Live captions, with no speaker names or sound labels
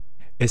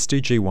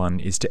SDG 1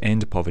 is to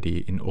end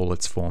poverty in all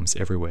its forms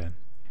everywhere.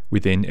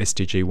 Within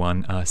SDG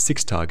 1 are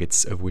 6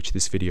 targets, of which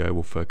this video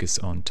will focus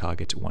on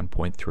Target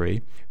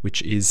 1.3,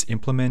 which is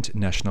implement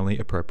nationally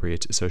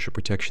appropriate social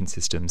protection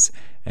systems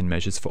and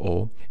measures for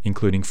all,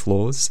 including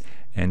flaws,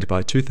 and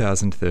by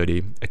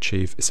 2030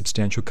 achieve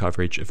substantial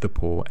coverage of the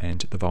poor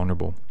and the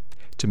vulnerable.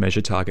 To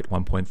measure Target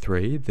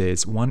 1.3,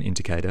 there's one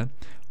indicator,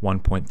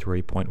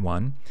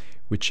 1.3.1,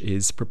 which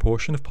is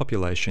proportion of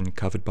population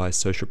covered by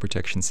social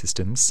protection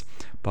systems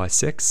by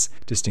sex,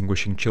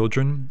 distinguishing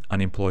children,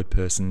 unemployed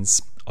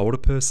persons, older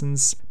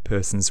persons,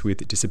 persons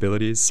with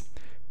disabilities,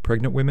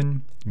 pregnant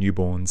women,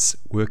 newborns,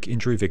 work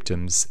injury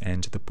victims,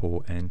 and the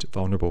poor and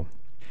vulnerable.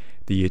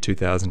 The year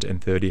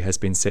 2030 has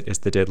been set as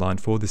the deadline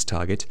for this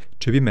target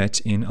to be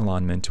met in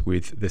alignment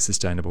with the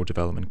Sustainable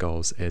Development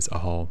Goals as a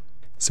whole.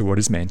 So what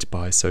is meant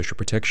by social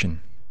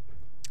protection?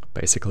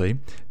 Basically,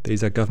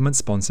 these are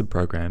government-sponsored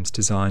programs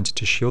designed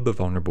to shield the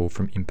vulnerable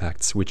from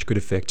impacts which could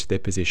affect their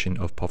position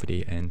of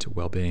poverty and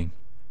well-being.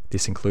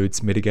 This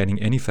includes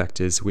mitigating any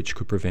factors which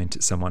could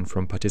prevent someone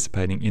from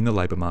participating in the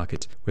labour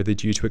market, whether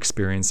due to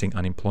experiencing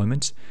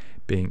unemployment,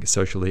 being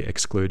socially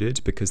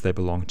excluded because they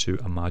belong to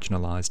a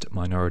marginalised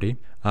minority,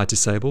 are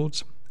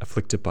disabled,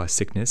 afflicted by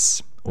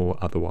sickness, or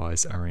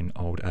otherwise are in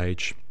old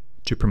age.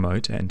 To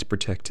promote and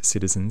protect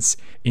citizens,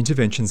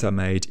 interventions are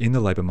made in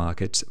the labour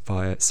market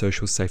via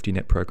social safety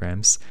net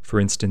programs, for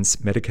instance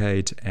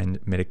Medicaid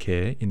and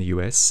Medicare in the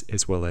US,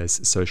 as well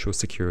as Social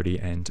Security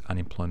and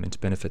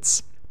unemployment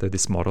benefits. Though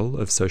this model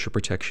of social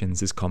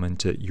protections is common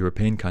to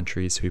European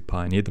countries who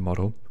pioneered the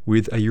model,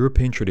 with a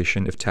European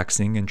tradition of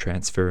taxing and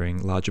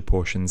transferring larger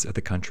portions of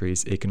the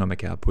country's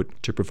economic output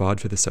to provide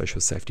for the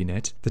social safety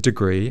net, the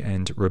degree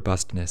and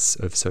robustness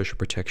of social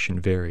protection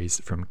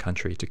varies from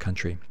country to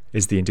country.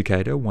 As the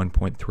indicator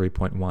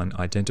 1.3.1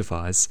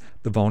 identifies,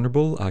 the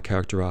vulnerable are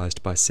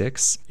characterized by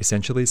sex,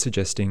 essentially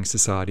suggesting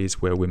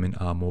societies where women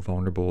are more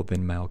vulnerable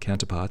than male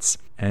counterparts,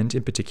 and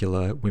in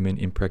particular women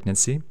in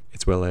pregnancy,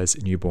 as well as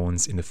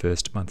newborns in the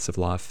first months of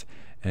life,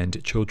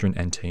 and children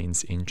and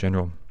teens in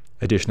general.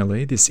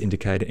 Additionally, this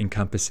indicator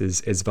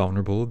encompasses as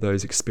vulnerable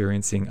those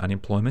experiencing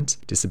unemployment,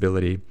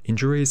 disability,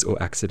 injuries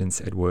or accidents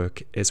at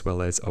work, as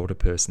well as older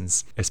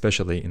persons,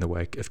 especially in the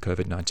wake of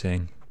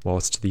COVID-19.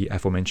 Whilst the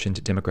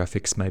aforementioned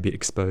demographics may be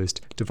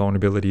exposed to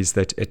vulnerabilities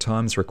that at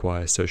times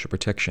require social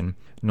protection,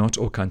 not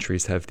all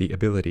countries have the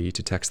ability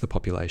to tax the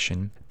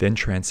population, then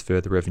transfer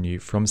the revenue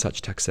from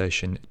such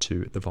taxation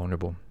to the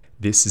vulnerable.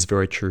 This is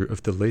very true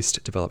of the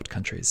least developed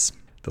countries.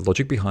 The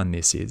logic behind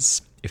this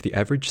is, if the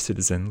average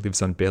citizen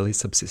lives on barely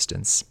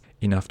subsistence,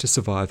 enough to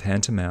survive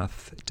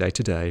hand-to-mouth,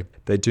 day-to-day,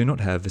 they do not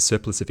have a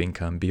surplus of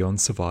income beyond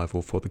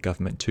survival for the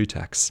government to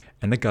tax,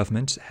 and the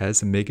government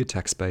has a meagre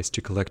tax base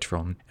to collect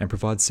from and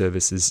provide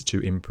services to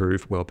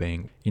improve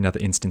well-being. In other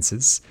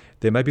instances,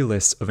 there may be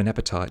less of an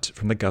appetite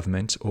from the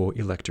government or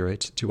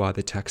electorate to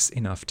either tax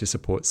enough to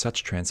support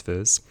such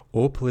transfers,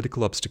 or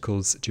political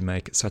obstacles to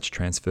make such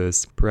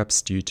transfers,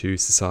 perhaps due to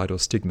societal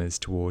stigmas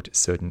toward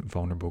certain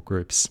vulnerable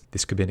groups.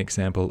 This could be an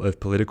example of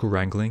political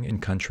wrangling in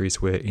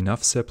countries where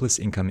enough surplus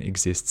income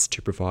exists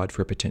to provide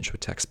for a potential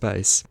tax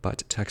base,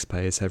 but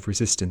taxpayers have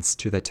resistance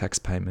to their tax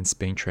payments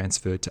being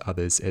transferred to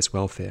others as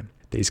welfare.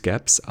 These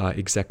gaps are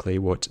exactly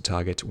what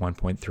Target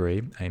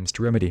 1.3 aims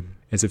to remedy.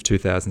 As of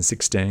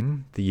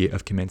 2016, the year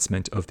of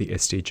commencement of the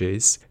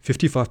SDGs,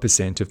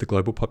 55% of the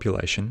global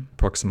population,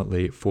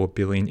 approximately 4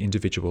 billion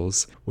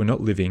individuals, were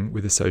not living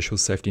with a social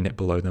safety net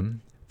below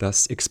them,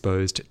 thus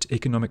exposed to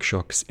economic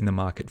shocks in the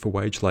market for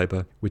wage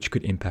labour, which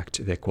could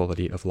impact their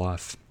quality of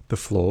life. The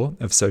flaw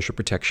of social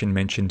protection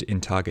mentioned in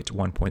Target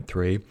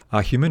 1.3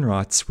 are human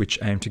rights which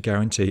aim to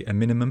guarantee a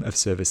minimum of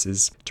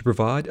services to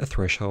provide a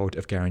threshold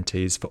of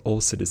guarantees for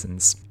all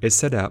citizens, as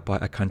set out by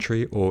a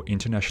country or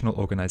international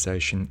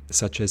organisation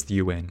such as the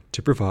UN,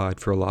 to provide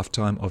for a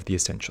lifetime of the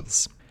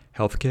essentials: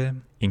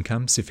 healthcare,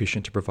 income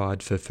sufficient to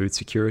provide for food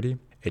security,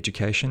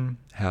 education,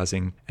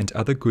 housing, and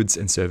other goods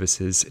and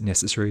services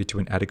necessary to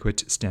an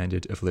adequate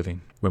standard of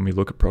living. When we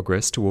look at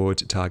progress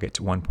toward Target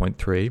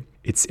 1.3,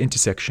 its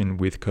intersection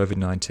with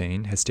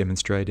COVID-19 has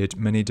demonstrated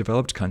many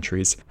developed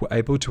countries were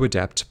able to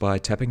adapt by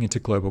tapping into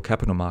global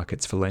capital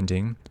markets for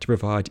lending to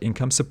provide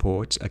income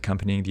support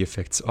accompanying the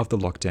effects of the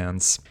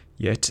lockdowns.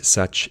 Yet,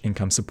 such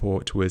income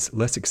support was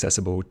less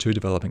accessible to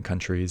developing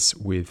countries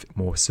with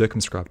more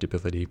circumscribed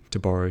ability to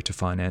borrow to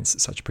finance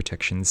such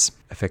protections,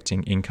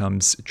 affecting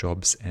incomes,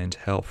 jobs, and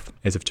health.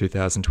 As of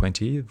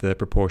 2020, the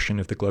proportion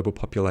of the global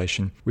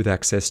population with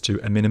access to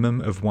a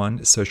minimum of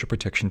one social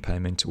protection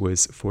payment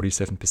was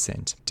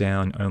 47%,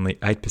 down only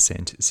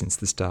 8% since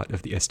the start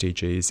of the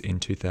SDGs in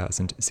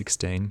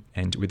 2016,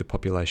 and with the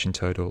population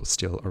total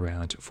still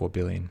around 4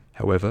 billion.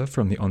 However,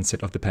 from the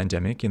onset of the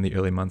pandemic in the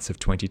early months of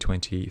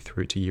 2020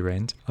 through to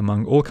year-end,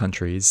 among all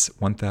countries,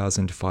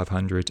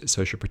 1,500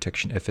 social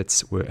protection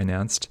efforts were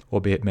announced,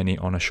 albeit many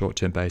on a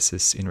short-term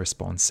basis in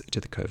response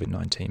to the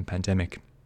COVID-19 pandemic.